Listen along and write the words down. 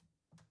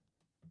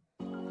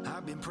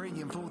I've been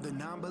praying for the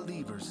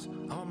non-believers.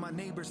 All my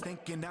neighbors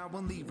thinking I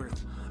will leave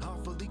Earth.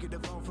 Awful eager to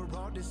fall for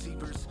all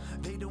deceivers.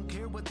 They don't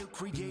care what the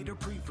Creator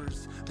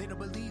prefers. They don't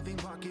believe in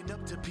walking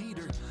up to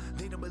Peter.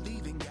 They don't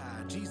believe in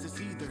God, Jesus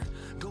either.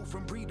 Go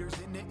from breeders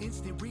into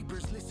instant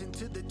reapers. Listen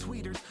to the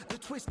tweeters, the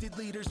twisted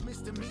leaders,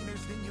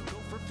 misdemeanors. Then you go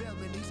for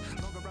felonies.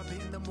 Longer up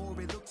in the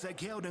more it looks like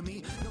hell to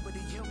me. Nobody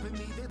helping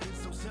me, they live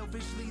so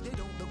selfishly. They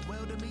don't look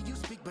well to me, you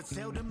speak but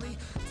seldomly.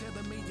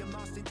 Telling me you're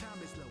lost and time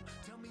is low.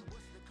 Tell me what's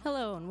the...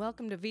 Hello and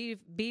welcome to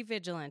Be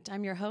Vigilant.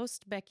 I'm your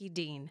host, Becky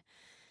Dean.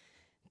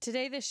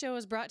 Today this show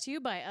is brought to you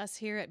by us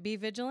here at Be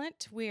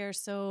Vigilant. We are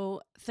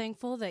so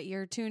thankful that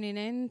you're tuning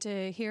in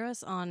to hear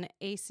us on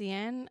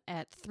ACN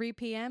at 3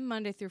 p.m.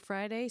 Monday through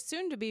Friday,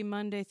 soon to be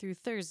Monday through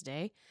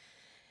Thursday.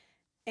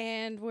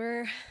 And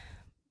we're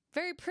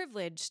very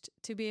privileged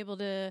to be able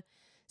to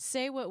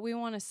say what we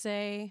want to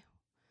say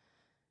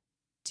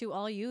to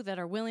all you that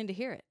are willing to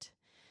hear it.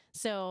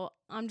 So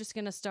I'm just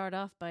going to start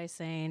off by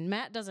saying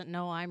Matt doesn't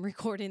know I'm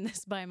recording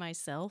this by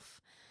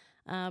myself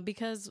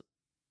because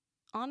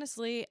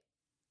honestly,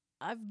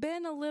 I've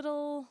been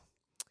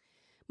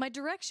my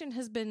direction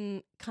has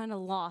been kind of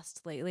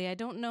lost lately. I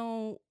don't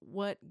know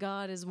what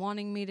God is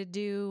wanting me to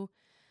do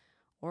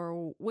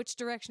or which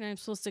direction I'm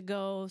supposed to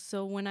go.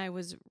 So when I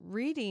was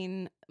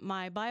reading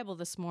my Bible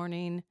this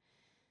morning,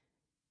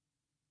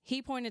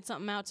 he pointed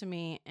something out to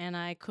me and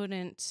I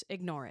couldn't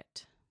ignore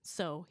it.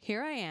 So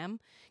here I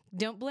am.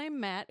 Don't blame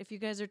Matt if you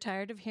guys are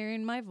tired of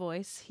hearing my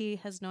voice. He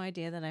has no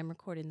idea that I'm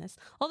recording this,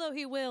 although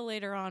he will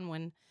later on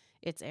when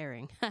it's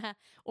airing.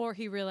 Or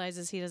he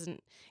realizes he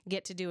doesn't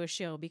get to do a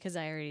show because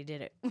I already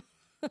did it.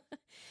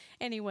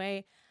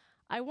 Anyway,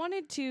 I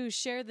wanted to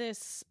share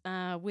this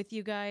with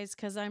you guys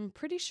because I'm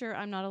pretty sure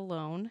I'm not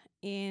alone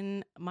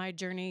in my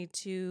journey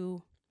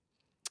to...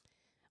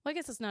 Well, I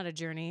guess it's not a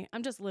journey.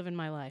 I'm just living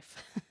my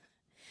life.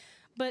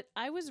 But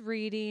I was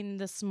reading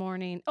this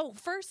morning. Oh,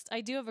 first, I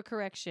do have a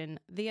correction.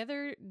 The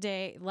other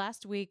day,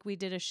 last week, we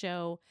did a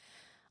show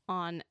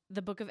on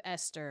the book of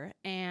Esther,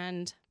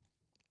 and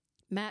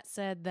Matt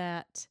said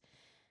that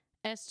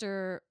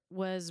Esther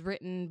was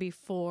written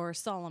before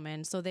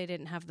Solomon, so they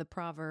didn't have the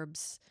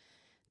Proverbs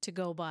to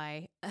go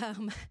by.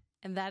 And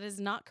that is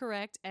not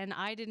correct, and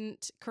I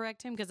didn't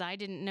correct him because I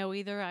didn't know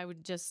either. I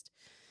would just,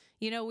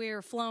 we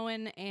were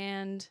flowing,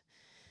 and...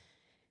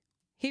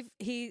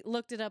 He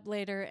looked it up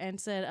later and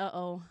said,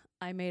 uh-oh,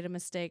 I made a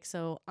mistake.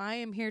 So I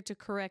am here to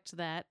correct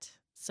that.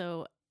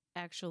 So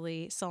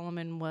actually,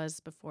 Solomon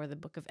was before the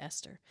book of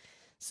Esther.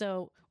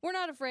 So we're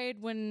not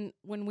afraid when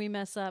we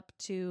mess up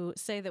to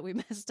say that we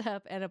messed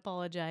up and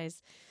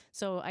apologize.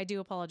 So I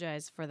do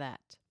apologize for that.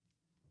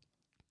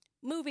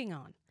 Moving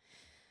on.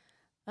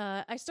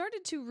 I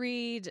started to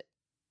read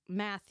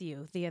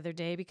Matthew the other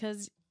day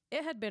because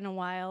it had been a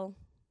while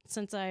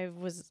since I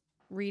was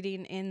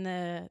reading in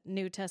the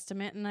New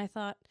Testament, and I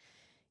thought,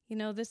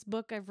 this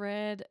book I've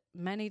read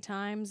many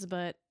times,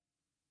 but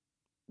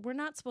we're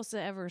not supposed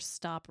to ever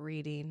stop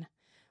reading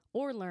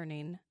or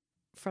learning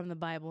from the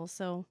Bible,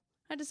 so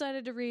I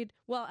decided to read.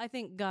 Well, I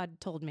think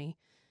God told me,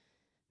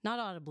 not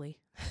audibly.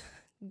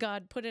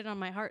 God put it on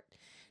my heart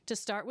to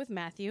start with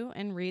Matthew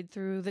and read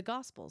through the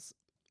Gospels.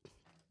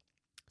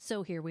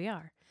 So here we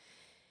are.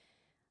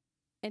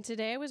 And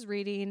today I was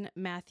reading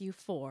Matthew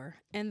 4,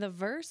 and the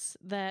verse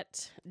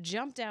that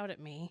jumped out at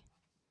me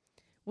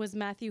was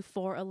Matthew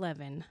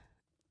 4:11.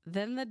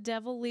 Then the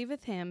devil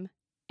leaveth him,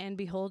 and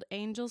behold,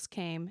 angels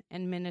came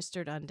and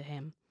ministered unto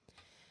him.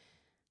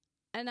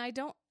 And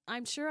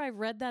I'm sure I've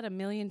read that a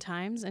million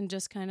times and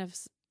just kind of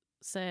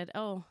said,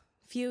 oh,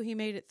 phew, he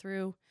made it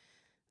through.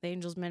 The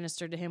angels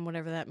ministered to him,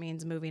 whatever that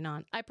means, moving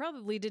on. I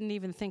probably didn't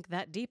even think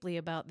that deeply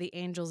about the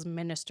angels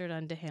ministered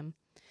unto him.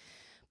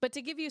 But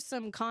to give you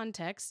some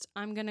context,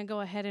 I'm going to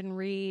go ahead and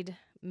read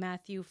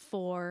Matthew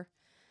 4,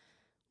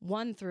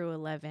 1 through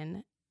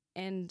 11,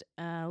 and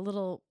a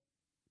little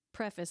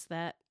preface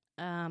that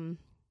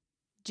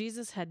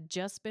Jesus had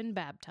just been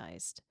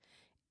baptized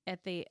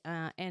at the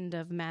end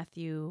of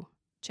Matthew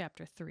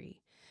chapter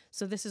 3.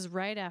 So this is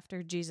right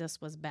after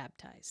Jesus was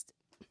baptized.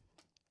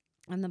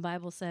 And the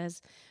Bible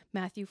says,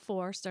 Matthew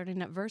 4,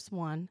 starting at verse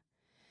 1,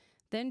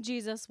 Then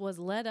Jesus was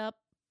led up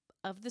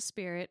of the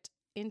Spirit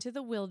into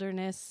the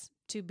wilderness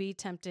to be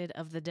tempted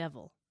of the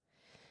devil.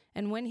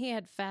 And when he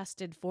had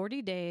fasted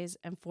 40 days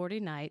and 40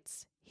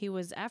 nights, he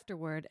was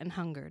afterward and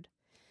hungered.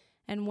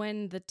 And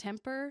when the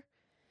tempter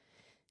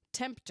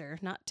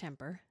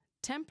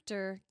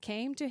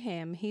came to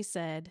him, he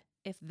said,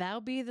 If thou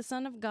be the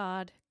Son of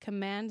God,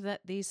 command that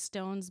these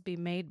stones be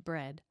made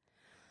bread.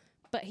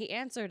 But he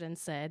answered and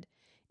said,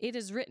 It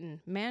is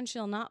written, Man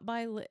shall not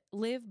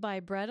live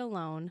by bread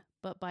alone,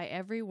 but by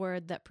every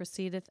word that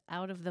proceedeth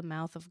out of the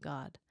mouth of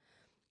God.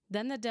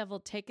 Then the devil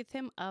taketh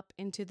him up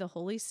into the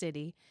holy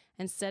city,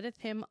 and setteth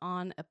him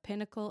on a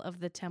pinnacle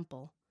of the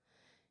temple,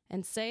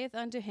 and saith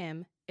unto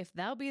him, If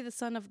thou be the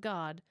Son of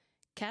God,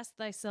 cast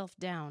thyself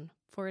down,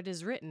 for it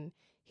is written,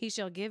 He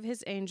shall give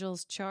his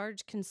angels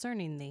charge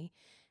concerning thee,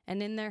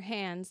 and in their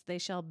hands they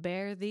shall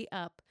bear thee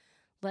up,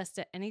 lest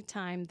at any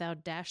time thou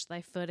dash thy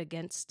foot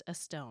against a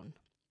stone.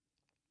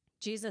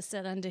 Jesus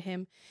said unto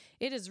him,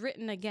 It is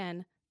written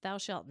again, Thou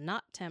shalt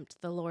not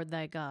tempt the Lord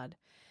thy God.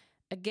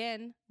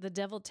 Again, the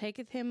devil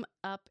taketh him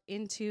up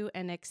into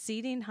an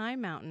exceeding high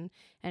mountain,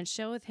 and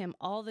showeth him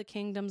all the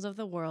kingdoms of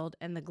the world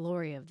and the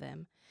glory of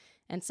them,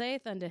 and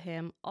saith unto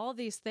him, All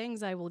these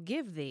things I will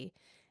give thee,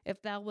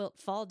 if thou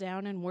wilt fall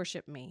down and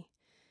worship me.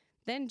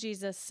 Then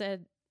Jesus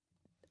said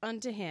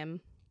unto him,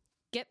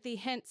 Get thee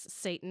hence,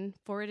 Satan,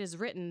 for it is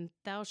written,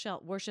 Thou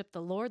shalt worship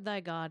the Lord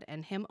thy God,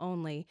 and him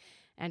only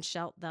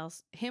shalt thou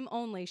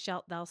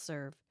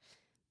serve.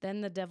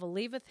 Then the devil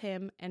leaveth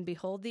him, and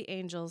behold, the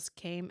angels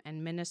came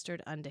and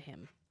ministered unto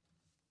him.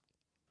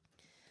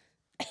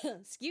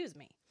 Excuse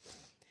me.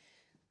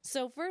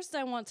 So first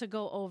I want to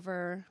go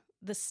over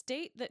the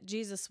state that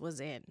Jesus was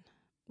in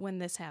when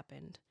this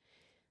happened.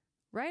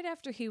 Right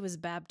after he was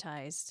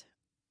baptized,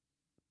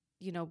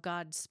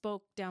 God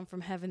spoke down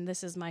from heaven,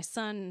 This is my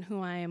son, in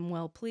whom I am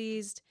well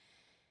pleased.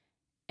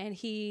 And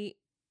he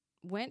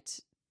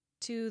went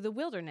to the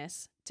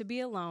wilderness to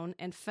be alone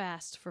and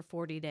fast for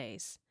 40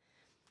 days.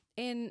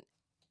 And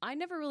I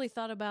never really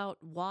thought about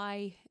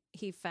why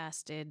he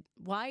fasted,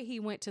 why he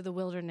went to the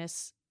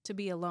wilderness to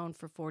be alone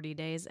for 40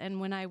 days.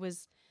 And when I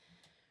was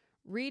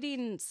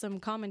reading some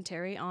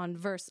commentary on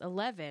verse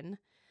 11,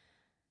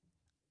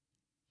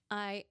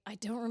 I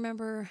don't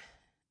remember.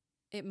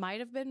 It might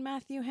have been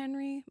Matthew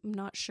Henry. I'm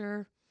not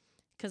sure,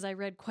 because I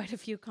read quite a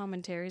few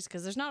commentaries,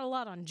 because there's not a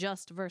lot on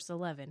just verse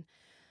 11.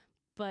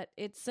 But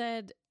it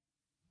said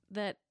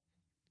that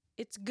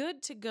it's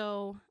good to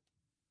go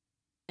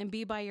and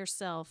be by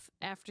yourself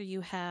after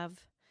you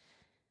have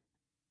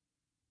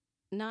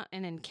not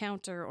an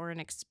encounter or an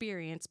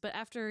experience, but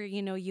after,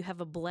 you have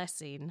a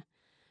blessing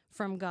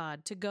from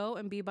God, to go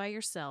and be by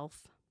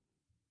yourself.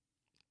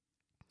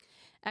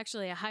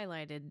 Actually, I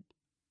highlighted,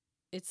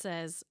 it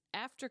says,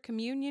 After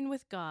communion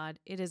with God,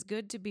 it is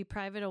good to be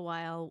private a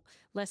while,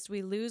 lest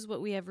we lose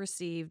what we have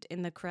received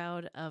in the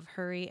crowd of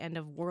hurry and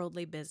of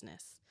worldly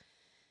business.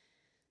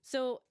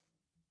 So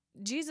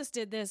Jesus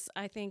did this,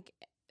 I think,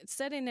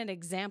 setting an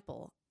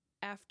example.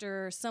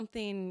 After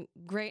something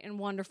great and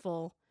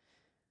wonderful,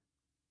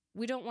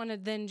 we don't want to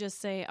then just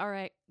say, all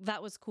right,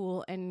 that was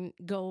cool, and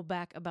go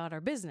back about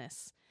our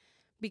business,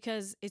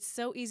 because it's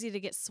so easy to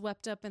get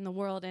swept up in the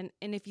world. And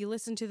if you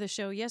listen to the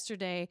show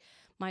yesterday,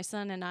 my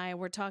son and I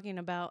were talking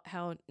about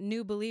how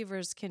new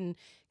believers can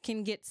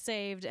get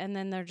saved, and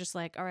then they're just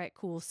like, all right,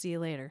 cool, see you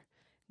later,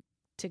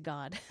 to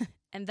God.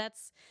 And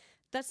that's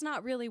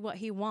not really what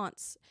he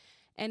wants.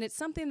 And it's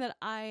something that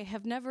I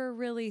have never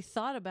really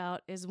thought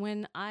about, is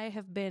when I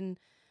have been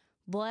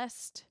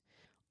blessed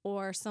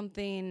or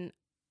something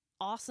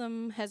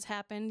awesome has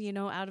happened,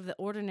 out of the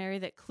ordinary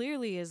that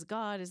clearly is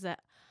God, is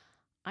that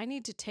I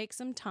need to take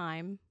some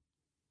time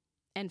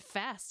and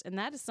fast. And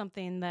that is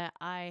something that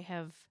I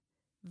have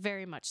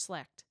very much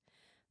slacked.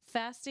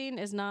 Fasting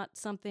is not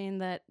something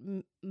that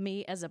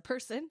me as a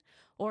person,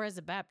 or as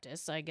a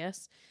Baptist, I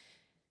guess,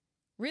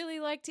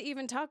 really like to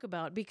even talk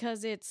about,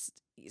 because it's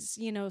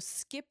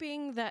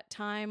skipping that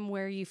time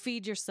where you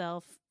feed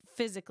yourself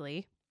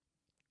physically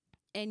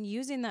and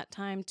using that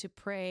time to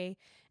pray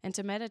and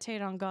to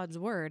meditate on God's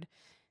word.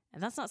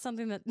 And that's not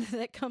something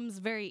that comes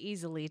very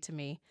easily to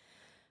me.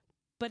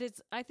 But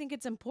I think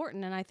it's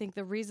important. And I think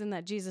the reason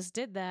that Jesus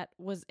did that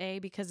was A,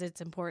 because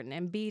it's important,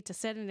 and B, to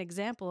set an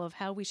example of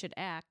how we should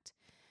act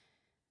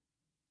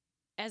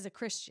as a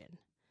Christian.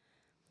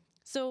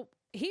 So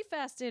he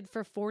fasted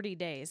for 40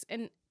 days,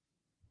 and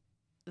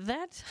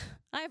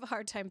I have a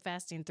hard time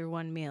fasting through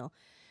one meal.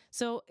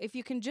 So if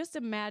you can just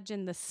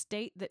imagine the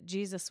state that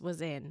Jesus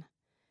was in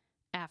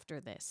after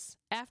this,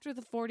 after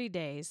the 40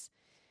 days,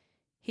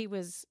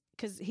 because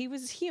he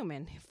was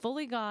human,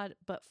 fully God,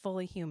 but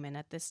fully human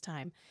at this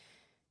time.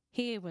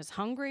 He was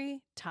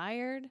hungry,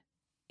 tired,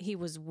 he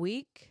was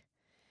weak,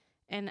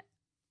 and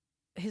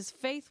his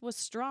faith was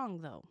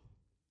strong, though.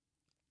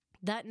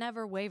 That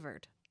never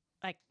wavered.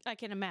 I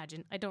can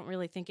imagine. I don't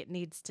really think it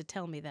needs to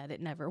tell me that it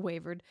never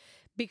wavered,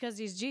 because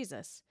he's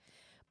Jesus.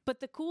 But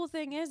the cool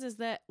thing is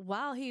that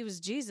while he was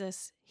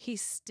Jesus, he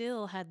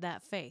still had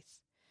that faith.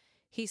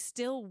 He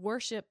still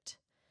worshiped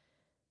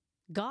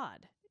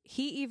God.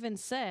 He even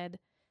said,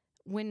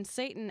 when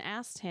Satan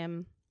asked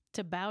him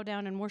to bow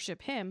down and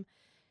worship him,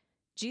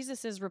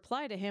 Jesus'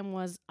 reply to him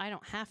was, I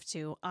don't have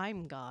to,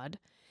 I'm God.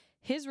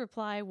 His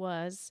reply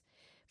was,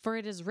 For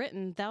it is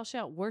written, Thou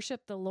shalt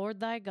worship the Lord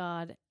thy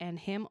God, and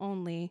him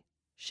only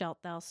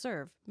shalt thou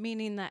serve,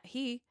 meaning that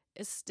he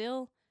is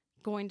still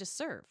going to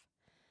serve.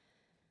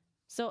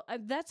 So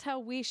that's how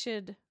we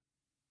should,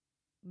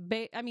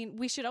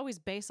 we should always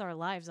base our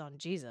lives on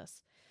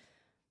Jesus.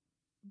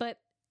 But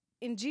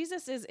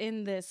Jesus is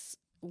in this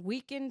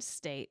weakened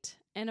state,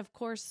 and of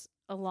course,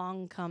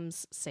 along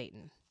comes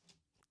Satan,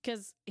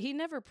 because he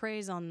never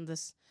preys on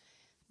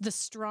the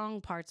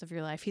strong parts of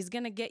your life. He's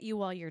going to get you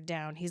while you're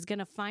down. He's going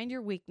to find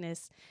your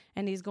weakness,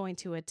 and he's going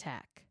to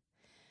attack.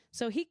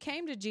 So he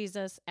came to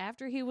Jesus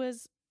after he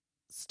was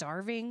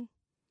starving,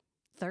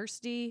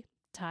 thirsty,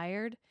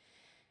 tired,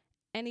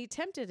 and he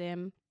tempted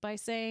him by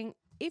saying,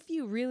 if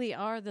you really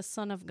are the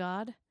Son of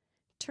God,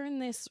 turn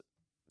this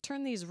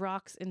turn these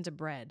rocks into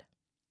bread.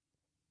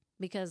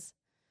 Because,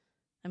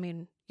 I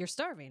mean, you're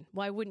starving.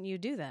 Why wouldn't you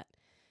do that?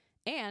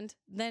 And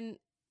then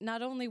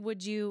not only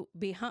would you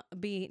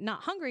be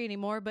not hungry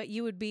anymore, but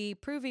you would be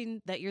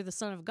proving that you're the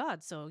Son of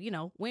God. So,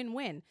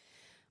 win-win.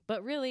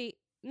 But really,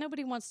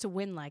 nobody wants to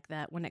win like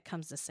that when it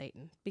comes to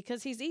Satan,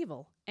 because he's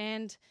evil.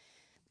 And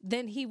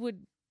then he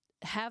would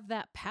have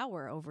that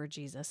power over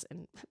Jesus,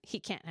 and he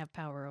can't have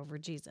power over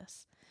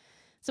Jesus.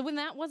 So when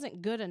that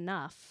wasn't good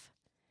enough,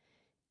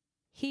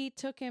 he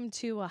took him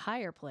to a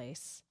higher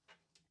place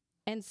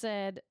and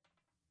said,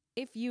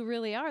 if you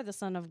really are the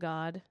Son of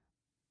God,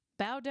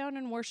 bow down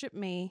and worship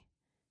me,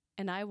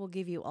 and I will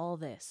give you all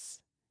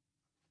this.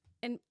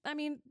 And I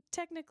mean,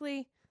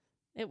 technically,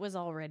 it was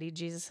already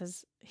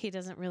he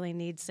doesn't really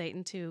need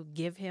Satan to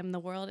give him the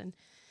world. And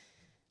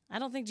I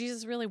don't think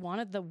Jesus really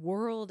wanted the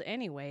world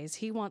anyways.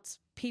 He wants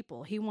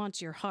people. He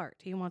wants your heart.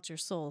 He wants your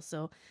soul.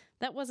 So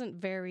that wasn't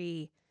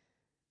very,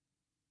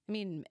 I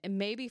mean,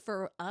 maybe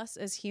for us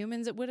as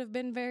humans, it would have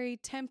been very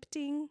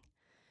tempting.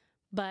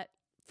 But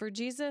for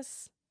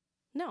Jesus,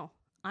 no,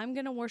 I'm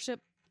going to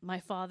worship my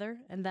Father,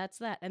 and that's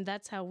that. And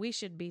that's how we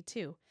should be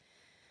too.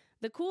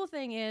 The cool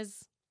thing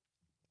is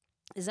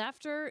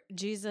after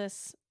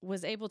Jesus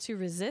was able to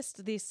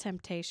resist these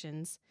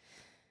temptations,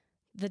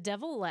 the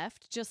devil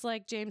left, just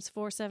like James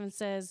 4:7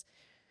 says,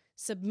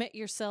 submit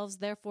yourselves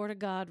therefore to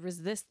God,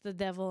 resist the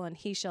devil, and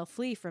he shall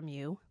flee from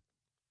you.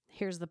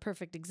 Here's the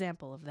perfect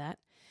example of that.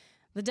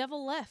 The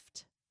devil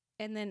left,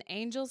 and then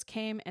angels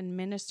came and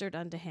ministered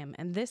unto him.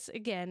 And this,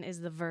 again,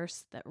 is the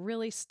verse that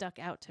really stuck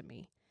out to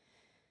me.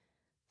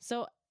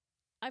 So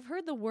I've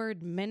heard the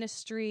word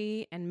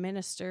ministry and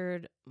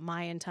ministered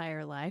my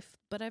entire life,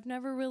 but I've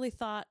never really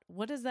thought,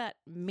 what does that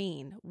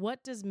mean?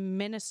 What does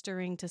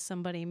ministering to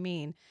somebody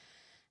mean?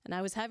 And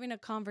I was having a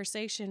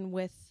conversation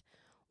with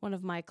one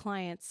of my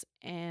clients,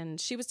 and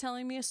she was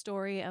telling me a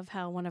story of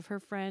how one of her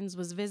friends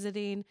was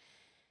visiting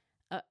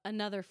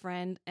another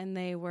friend, and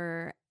they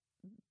were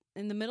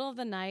in the middle of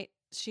the night.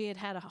 She had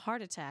had a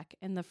heart attack,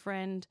 and the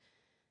friend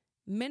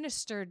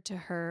ministered to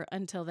her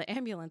until the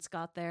ambulance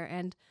got there.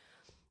 And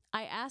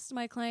I asked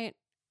my client,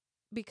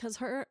 because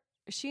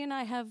she and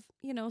I have,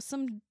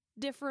 some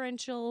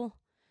differential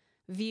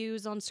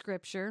views on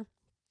scripture.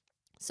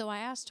 So I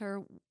asked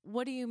her,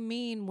 what do you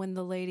mean when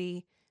the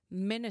lady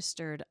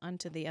ministered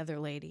unto the other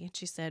lady? And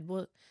she said,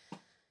 well,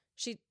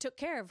 she took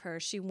care of her.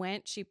 She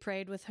went, she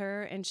prayed with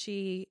her, and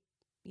she,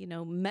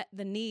 met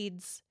the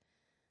needs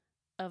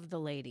of the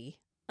lady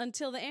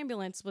until the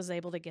ambulance was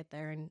able to get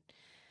there.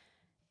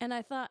 And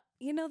I thought,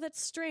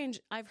 that's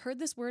strange. I've heard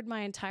this word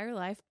my entire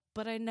life,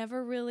 but I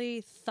never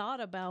really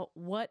thought about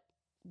what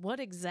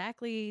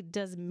exactly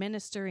does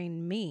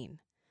ministering mean.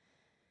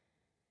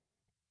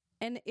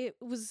 And it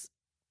was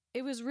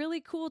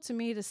really cool to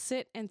me to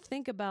sit and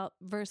think about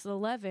verse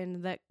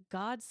 11, that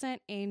God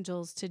sent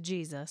angels to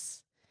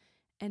Jesus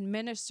and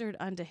ministered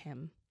unto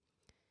him,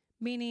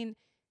 meaning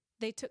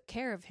they took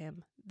care of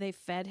him. They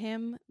fed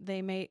him.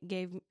 They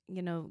gave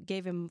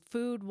him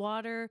food,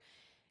 water,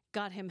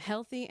 got him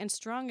healthy and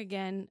strong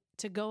again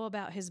to go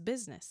about his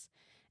business.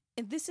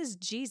 And this is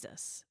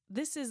Jesus.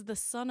 This is the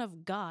Son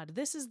of God.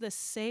 This is the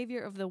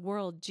Savior of the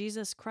world,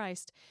 Jesus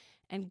Christ.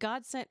 And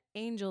God sent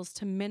angels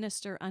to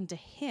minister unto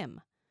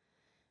him.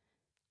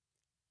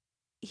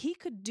 He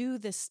could do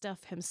this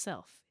stuff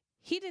himself.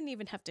 He didn't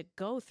even have to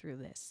go through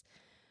this.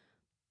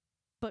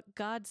 But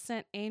God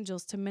sent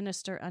angels to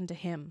minister unto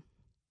him,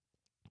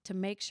 to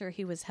make sure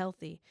he was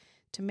healthy,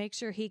 to make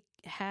sure he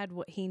had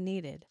what he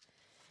needed.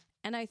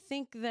 And I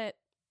think that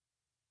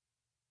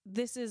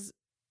this is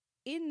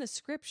in the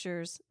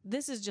scriptures.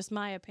 This is just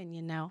my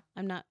opinion now.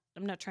 I'm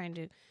not trying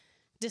to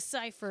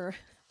decipher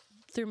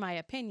through my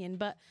opinion,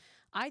 but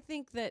I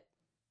think that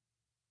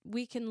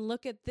we can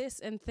look at this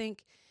and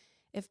think,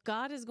 if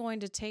God is going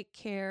to take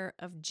care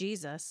of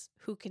Jesus,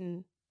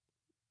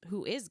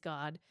 who is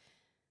God,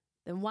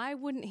 then why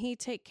wouldn't he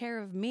take care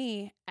of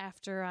me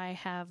after I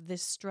have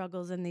these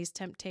struggles and these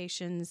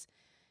temptations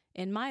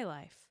in my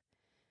life?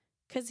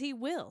 Because he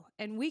will,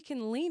 and we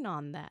can lean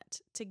on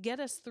that to get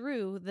us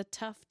through the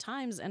tough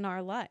times in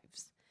our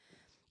lives.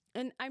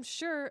 And I'm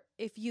sure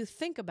if you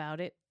think about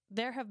it,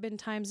 there have been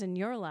times in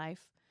your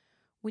life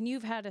when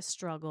you've had a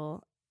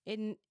struggle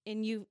and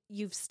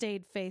you've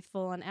stayed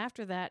faithful, and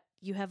after that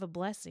you have a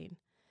blessing.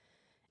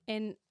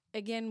 And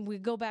again, we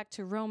go back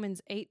to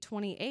Romans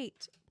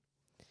 8:28,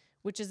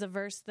 which is a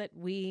verse that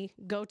we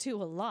go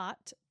to a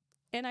lot,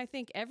 and I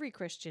think every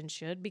Christian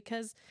should,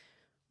 because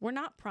we're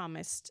not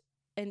promised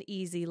an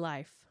easy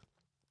life.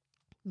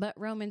 But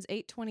Romans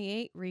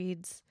 8:28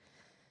 reads,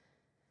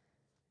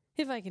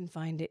 if I can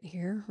find it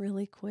here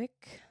really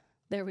quick.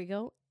 There we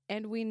go.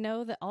 And we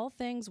know that all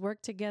things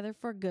work together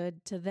for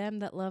good to them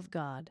that love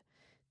God,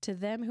 to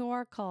them who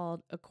are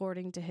called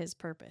according to his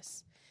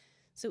purpose.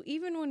 So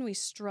even when we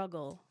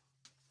struggle,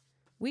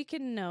 we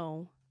can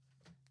know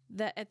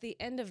that at the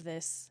end of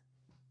this,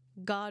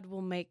 God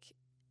will make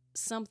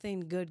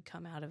something good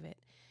come out of it.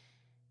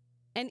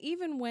 And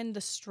even when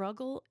the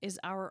struggle is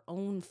our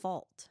own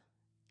fault,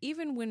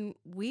 even when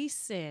we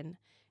sin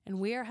and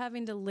we are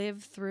having to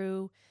live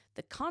through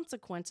the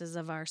consequences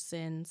of our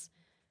sins,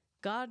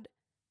 God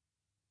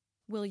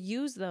will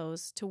use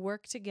those to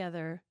work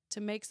together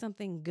to make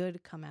something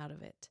good come out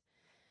of it.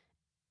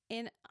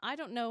 And I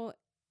don't know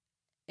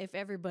if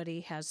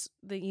everybody has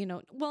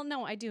well,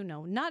 no, I do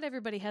know. Not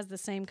everybody has the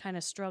same kind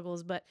of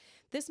struggles, but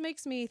this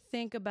makes me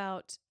think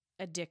about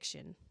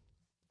addiction.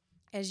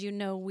 As you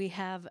know, we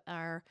have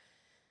our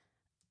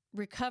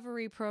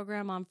recovery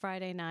program on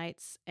Friday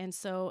nights, and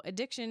so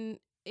addiction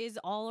is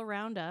all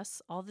around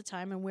us all the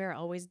time, and we're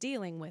always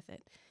dealing with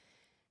it.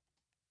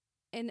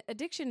 And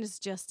addiction is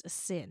just a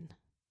sin.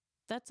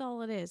 That's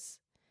all it is.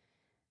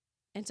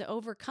 And to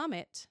overcome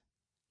it,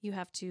 you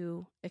have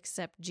to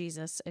accept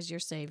Jesus as your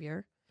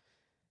Savior,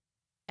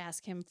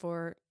 ask him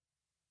for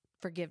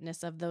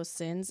forgiveness of those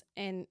sins,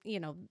 and,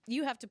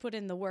 you have to put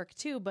in the work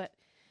too, but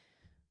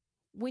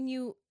when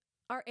you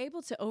are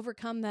able to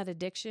overcome that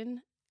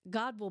addiction,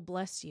 God will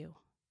bless you.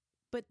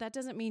 But that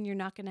doesn't mean you're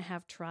not going to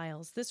have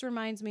trials. This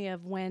reminds me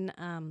of when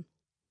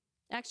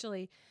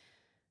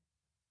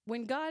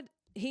God,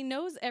 he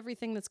knows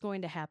everything that's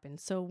going to happen.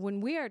 So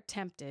when we are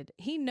tempted,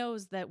 he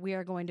knows that we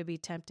are going to be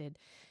tempted.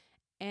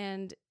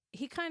 And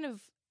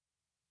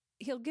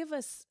he'll give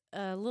us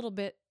a little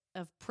bit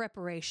of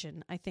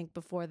preparation, I think,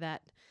 before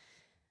that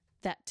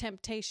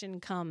temptation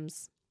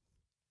comes.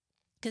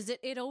 Because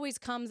it always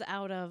comes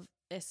out of,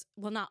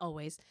 well, not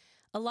always.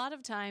 A lot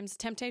of times,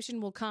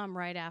 temptation will come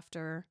right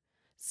after,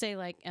 say,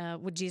 like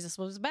when Jesus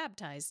was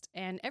baptized.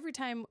 And every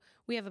time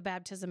we have a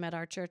baptism at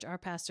our church, our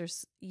pastor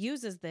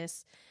uses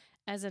this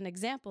as an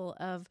example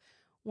of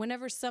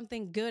whenever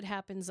something good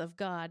happens of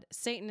God,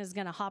 Satan is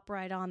going to hop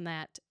right on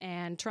that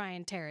and try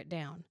and tear it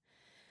down.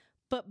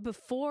 But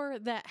before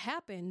that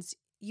happens,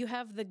 you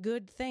have the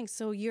good thing.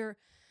 So you're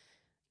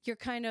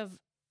kind of,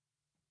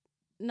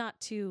 not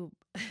to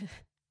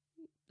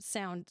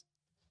sound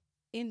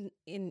in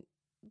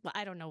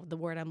I don't know the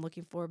word I'm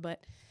looking for,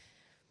 but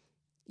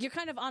you're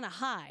kind of on a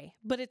high,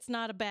 but it's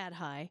not a bad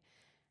high.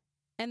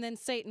 And then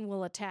Satan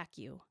will attack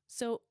you.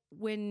 So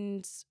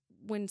when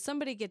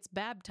somebody gets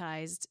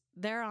baptized,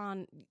 they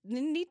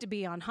need to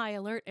be on high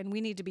alert, and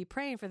we need to be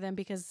praying for them,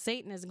 because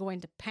Satan is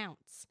going to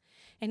pounce,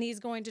 and he's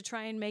going to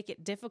try and make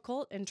it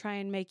difficult and try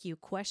and make you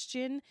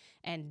question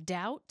and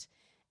doubt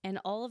and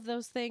all of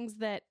those things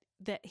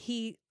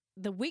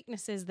the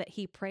weaknesses that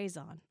he preys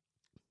on.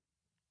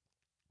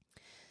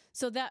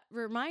 So that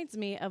reminds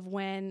me of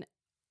when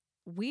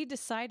we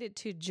decided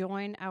to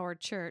join our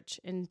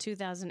church in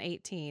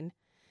 2018.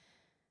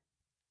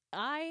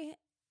 I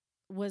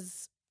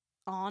was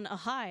on a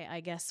high,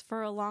 I guess,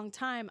 for a long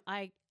time.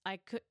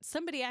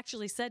 Somebody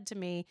actually said to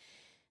me,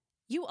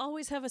 "You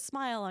always have a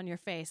smile on your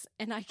face."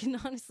 And I can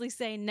honestly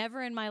say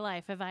never in my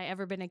life have I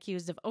ever been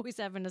accused of always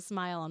having a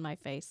smile on my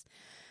face.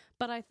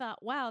 But I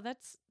thought, wow,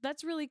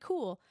 that's really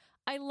cool.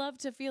 I love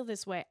to feel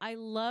this way. I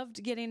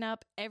loved getting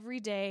up every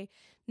day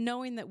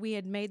knowing that we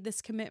had made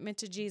this commitment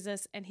to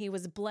Jesus, and he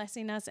was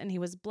blessing us, and he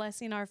was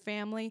blessing our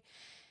family,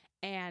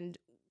 and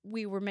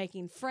we were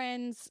making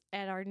friends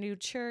at our new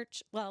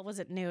church. Well, it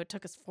wasn't new. It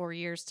took us 4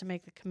 years to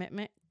make the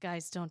commitment.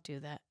 Guys, don't do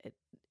that.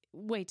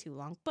 Way too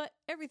long, but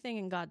everything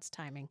in God's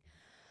timing.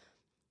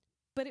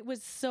 But it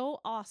was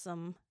so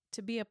awesome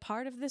to be a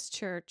part of this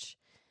church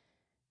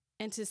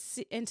and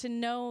to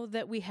know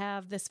that we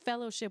have this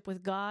fellowship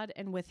with God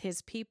and with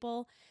his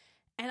people.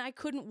 And I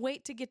couldn't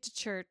wait to get to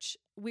church.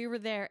 We were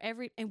there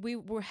and we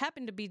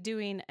happened to be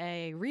doing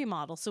a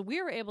remodel. So we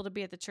were able to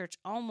be at the church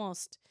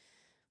almost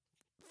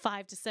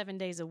 5 to 7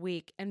 days a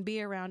week and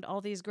be around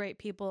all these great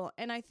people.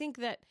 And I think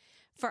that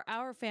for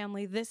our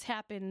family, this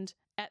happened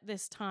at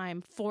this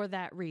time for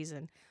that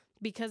reason,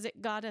 because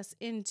it got us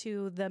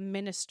into the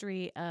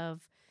ministry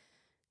of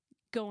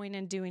going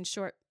and doing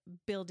short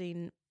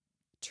building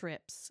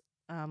trips,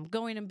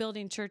 going and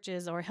building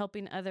churches or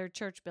helping other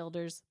church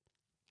builders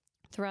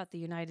throughout the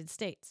United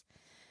States.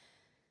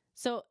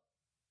 So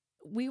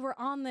we were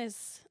on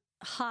this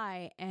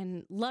high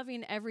and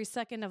loving every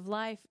second of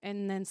life,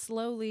 and then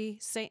slowly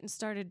Satan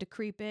started to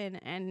creep in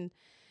and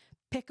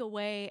pick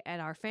away at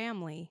our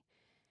family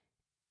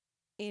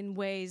in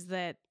ways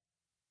that,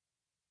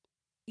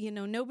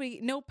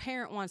 no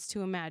parent wants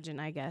to imagine,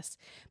 I guess,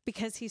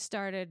 because he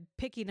started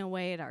picking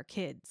away at our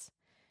kids.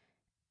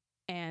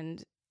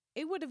 And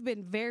it would have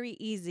been very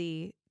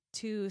easy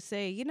to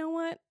say, you know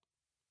what,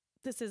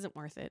 this isn't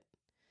worth it,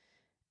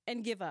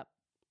 and give up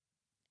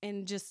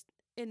and just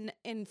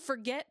and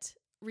forget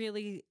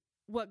really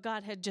what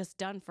God had just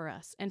done for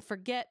us, and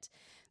forget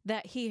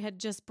that he had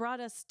just brought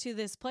us to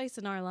this place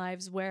in our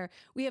lives where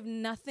we have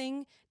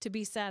nothing to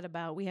be sad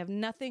about. We have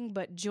nothing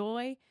but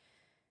joy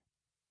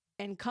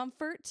and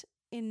comfort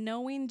in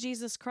knowing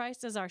Jesus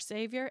Christ as our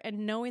Savior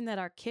and knowing that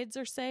our kids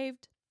are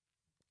saved.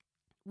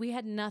 We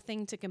had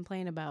nothing to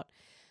complain about.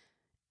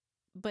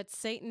 But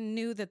Satan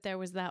knew that there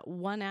was that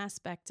one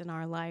aspect in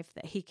our life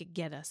that he could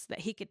get us, that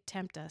he could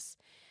tempt us.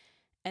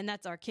 And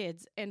that's our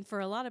kids. And for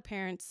a lot of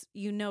parents,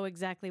 you know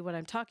exactly what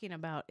I'm talking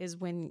about, is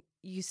when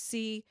you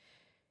see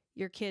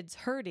your kids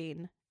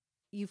hurting,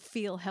 you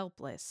feel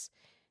helpless.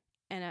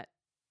 And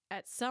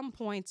at some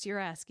points you're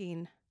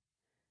asking,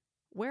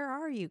 where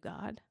are you,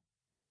 God?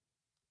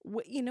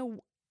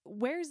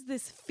 Where's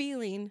this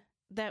feeling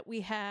that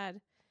we had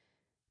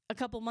a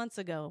couple months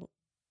ago?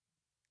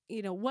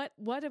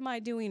 What am I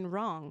doing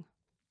wrong?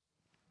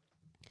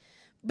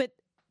 But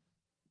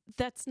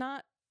that's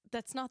not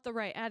the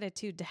right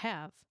attitude to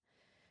have.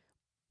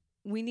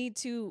 We need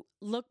to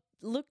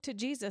look to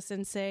Jesus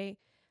and say,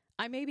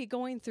 I may be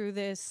going through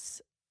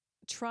this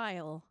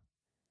trial,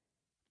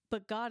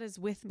 but God is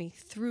with me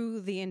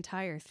through the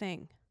entire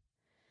thing.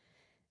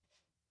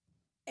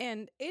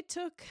 And it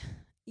took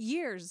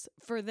years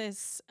for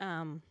this,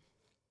 I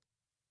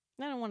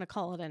don't want to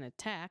call it an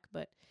attack,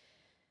 but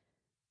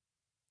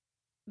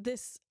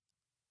this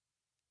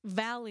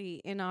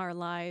valley in our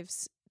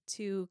lives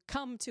to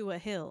come to a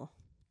hill.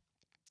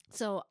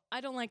 So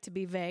I don't like to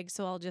be vague,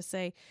 so I'll just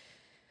say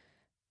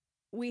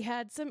we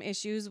had some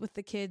issues with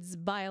the kid's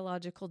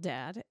biological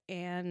dad,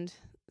 and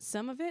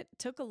some of it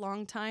took a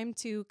long time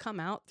to come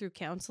out through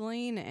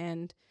counseling,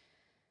 and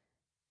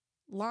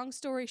long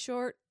story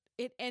short,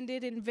 it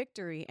ended in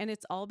victory, and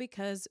it's all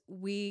because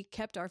we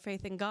kept our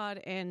faith in God.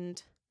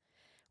 And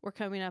we're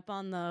coming up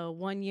on the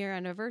 1-year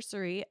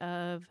anniversary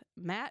of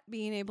Matt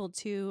being able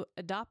to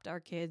adopt our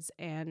kids,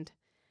 and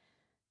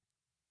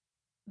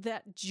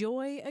that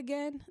joy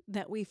again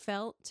that we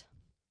felt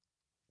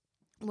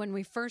when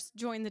we first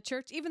joined the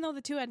church, even though the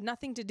two had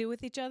nothing to do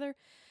with each other,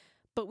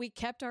 but we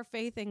kept our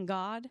faith in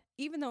God,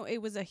 even though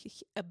it was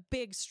a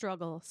big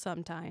struggle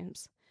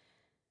sometimes.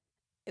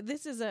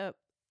 This is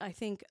I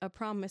think a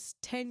promise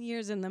 10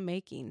 years in the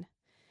making,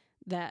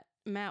 that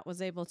Matt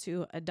was able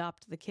to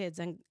adopt the kids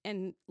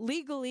and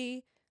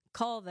legally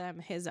call them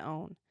his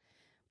own.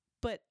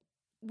 But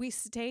we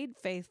stayed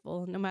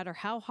faithful no matter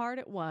how hard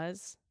it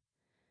was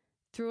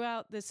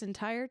throughout this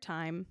entire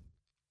time.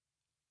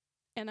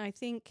 And I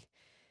think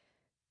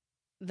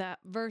that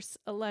verse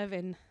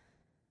 11,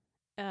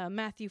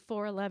 Matthew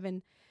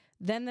 4:11,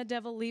 then the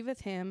devil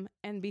leaveth him,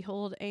 and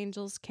behold,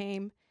 angels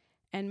came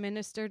and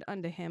ministered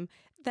unto him.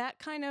 That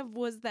kind of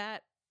was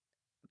that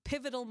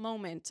pivotal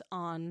moment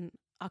on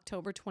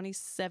October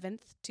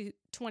 27th,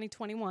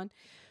 2021,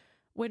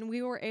 when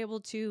we were able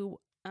to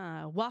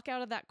walk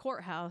out of that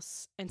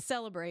courthouse and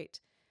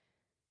celebrate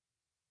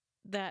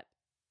that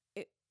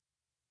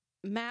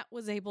Matt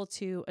was able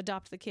to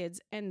adopt the kids,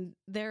 and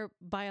their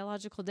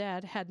biological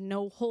dad had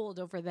no hold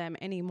over them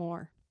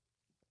anymore.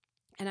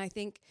 And I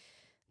think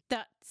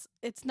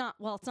it's not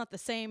the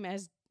same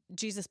as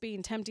Jesus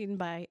being tempted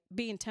by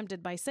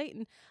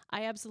Satan.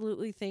 I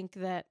absolutely think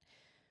that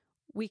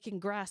we can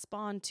grasp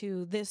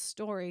onto this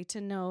story to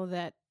know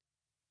that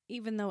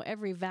even though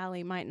every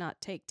valley might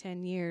not take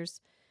 10 years,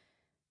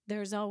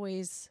 there's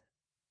always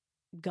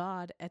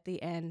God at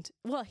the end.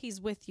 Well, he's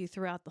with you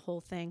throughout the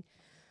whole thing.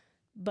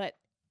 But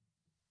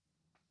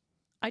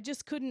I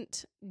just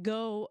couldn't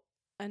go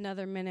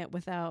another minute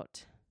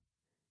without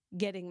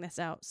getting this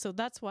out. So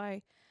that's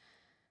why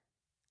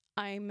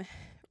I'm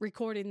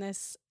recording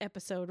this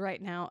episode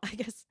right now. I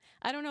guess,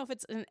 I don't know if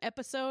it's an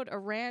episode, a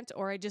rant,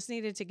 or I just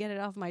needed to get it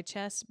off my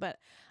chest, but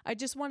I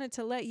just wanted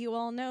to let you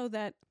all know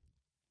that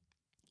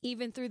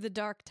even through the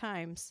dark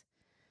times,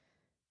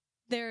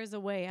 there is a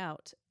way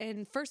out.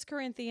 In 1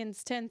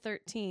 Corinthians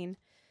 10:13,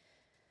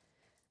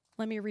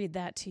 let me read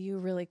that to you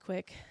really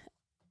quick,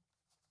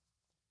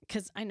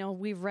 because I know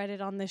we've read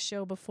it on this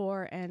show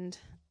before, and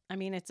I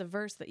mean, it's a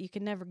verse that you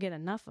can never get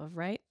enough of,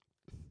 right?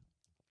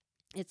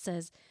 It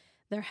says,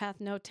 there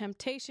hath no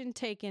temptation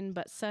taken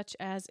but such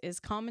as is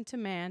common to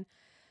man,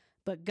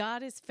 but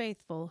God is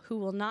faithful, who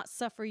will not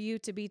suffer you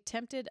to be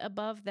tempted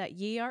above that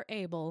ye are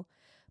able,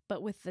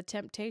 but with the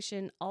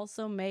temptation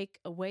also make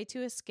a way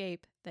to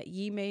escape, that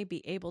ye may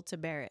be able to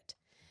bear it.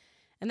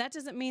 And that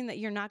doesn't mean that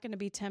you're not going to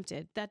be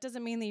tempted. That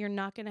doesn't mean that you're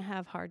not going to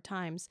have hard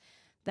times.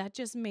 That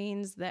just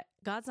means that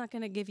God's not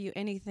going to give you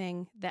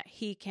anything that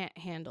he can't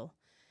handle.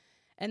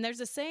 And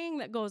there's a saying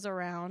that goes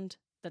around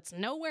that's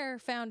nowhere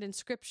found in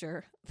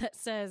Scripture that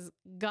says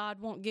God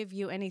won't give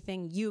you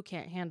anything you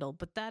can't handle.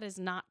 But that is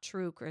not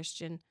true,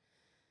 Christian.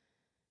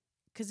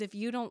 Because if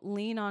you don't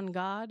lean on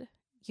God,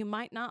 you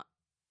might not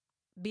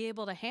be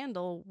able to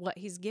handle what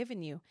he's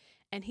given you.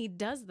 And he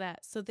does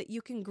that so that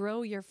you can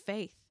grow your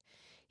faith.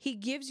 He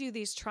gives you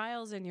these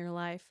trials in your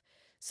life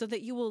so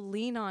that you will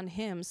lean on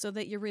him, so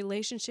that your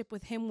relationship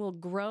with him will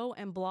grow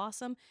and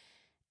blossom,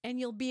 and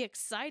you'll be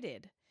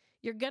excited.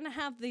 You're going to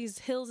have these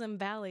hills and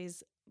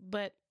valleys,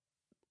 but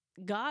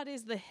God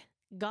is the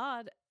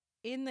God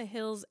in the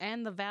hills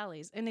and the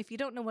valleys. And if you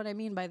don't know what I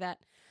mean by that,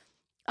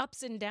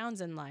 ups and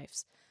downs in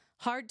lives,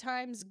 hard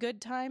times,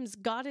 good times,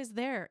 God is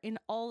there in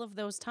all of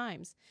those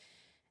times.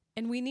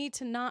 And we need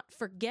to not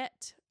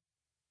forget,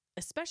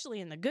 especially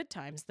in the good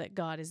times, that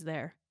God is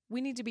there. We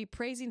need to be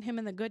praising him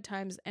in the good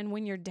times. And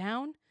when you're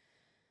down,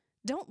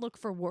 don't look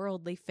for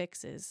worldly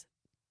fixes,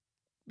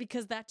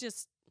 because that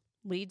just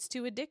leads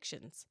to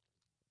addictions.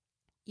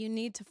 You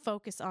need to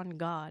focus on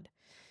God.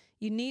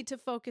 You need to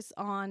focus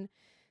on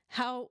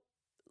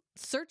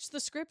search the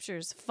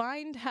scriptures,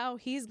 find how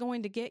he's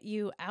going to get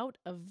you out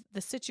of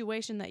the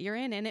situation that you're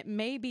in. And it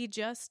may be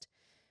just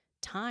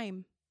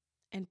time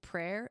and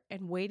prayer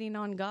and waiting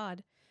on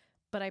God,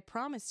 But I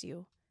promise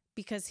you,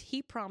 because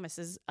he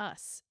promises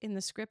us in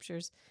the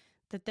scriptures,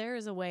 that there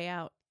is a way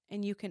out,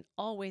 and you can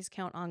always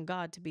count on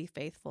God to be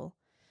faithful.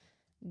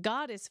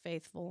 God is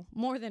faithful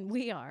more than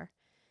we are,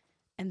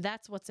 and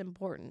that's what's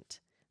important.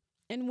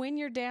 And when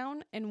you're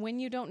down and when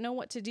you don't know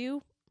what to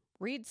do,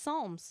 read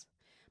Psalms.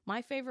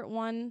 My favorite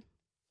one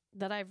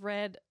that I've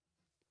read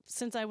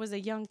since I was a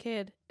young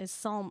kid is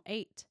Psalm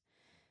 8.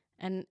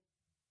 And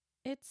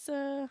it's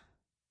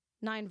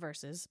 9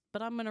 verses,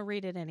 but I'm going to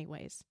read it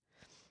anyways.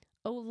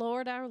 O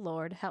Lord, our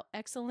Lord, how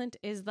excellent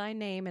is thy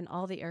name in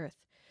all the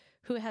earth,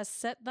 who has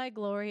set thy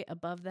glory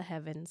above the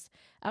heavens.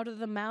 Out of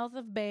the mouth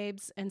of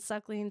babes and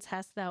sucklings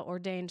hast thou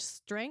ordained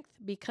strength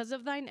because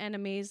of thine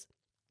enemies,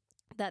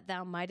 that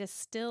thou mightest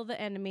still the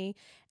enemy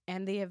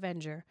and the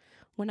avenger.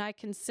 When I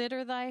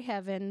consider thy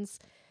heavens,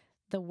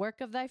 the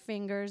work of thy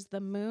fingers,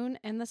 the moon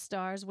and the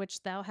stars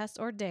which thou hast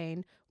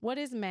ordained, what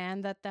is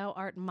man that thou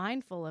art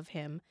mindful of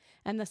him,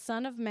 and the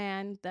son of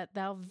man that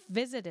thou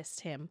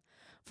visitest him?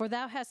 For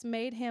thou hast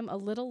made him a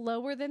little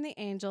lower than the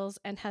angels,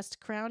 and hast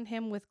crowned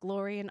him with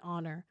glory and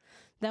honor.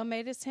 Thou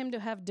madest him to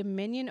have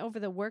dominion over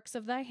the works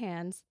of thy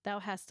hands. Thou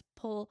hast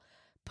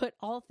put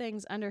all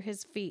things under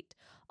his feet,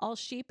 all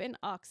sheep and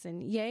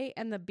oxen, yea,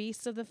 and the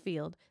beasts of the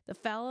field, the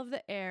fowl of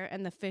the air,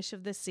 and the fish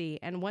of the sea,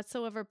 and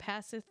whatsoever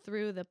passeth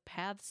through the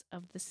paths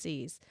of the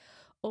seas.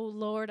 O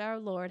Lord, our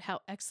Lord,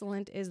 how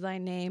excellent is thy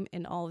name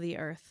in all the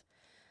earth.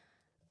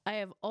 I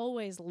have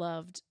always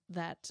loved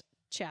that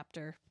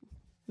chapter.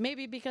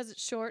 Maybe because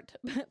it's short,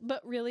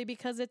 but really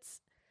because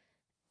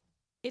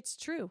it's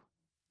true.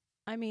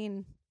 I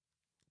mean,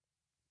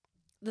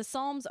 the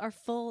Psalms are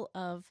full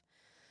of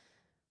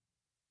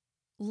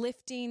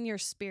lifting your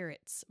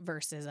spirits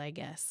verses, I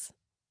guess.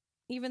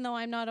 Even though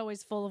I'm not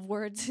always full of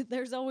words,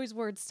 there's always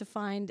words to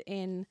find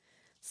in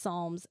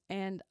Psalms.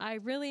 And I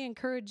really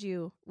encourage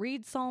you,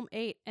 read Psalm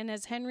 8. And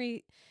as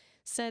Henry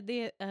said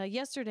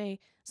yesterday,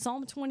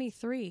 Psalm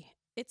 23.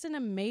 It's an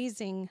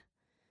amazing,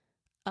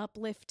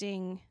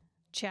 uplifting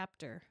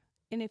chapter.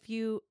 And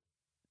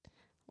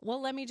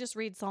let me just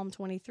read Psalm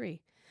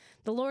 23.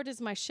 The Lord is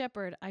my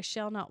shepherd, I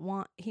shall not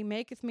want. He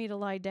maketh me to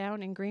lie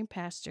down in green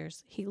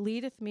pastures. He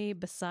leadeth me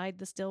beside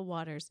the still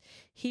waters.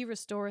 He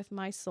restoreth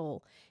my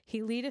soul.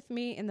 He leadeth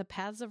me in the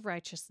paths of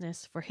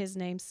righteousness for his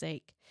name's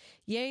sake.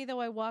 Yea,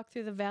 though I walk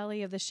through the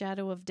valley of the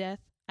shadow of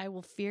death, I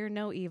will fear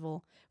no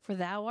evil, for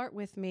thou art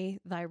with me,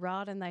 thy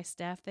rod and thy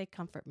staff, they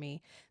comfort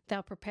me.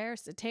 Thou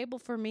preparest a table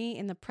for me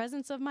in the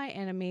presence of my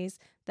enemies.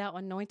 Thou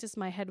anointest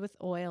my head with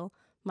oil.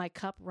 My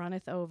cup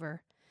runneth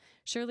over.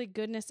 Surely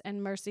goodness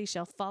and mercy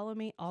shall follow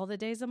me all the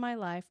days of my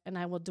life, and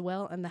I will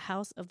dwell in the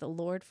house of the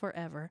Lord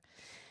forever.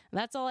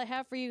 That's all I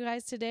have for you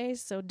guys today,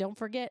 so don't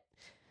forget.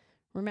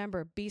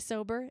 Remember, be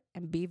sober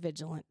and be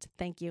vigilant.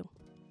 Thank you.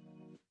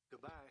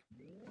 Goodbye.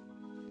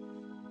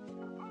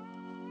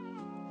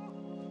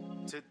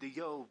 To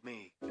the old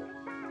me.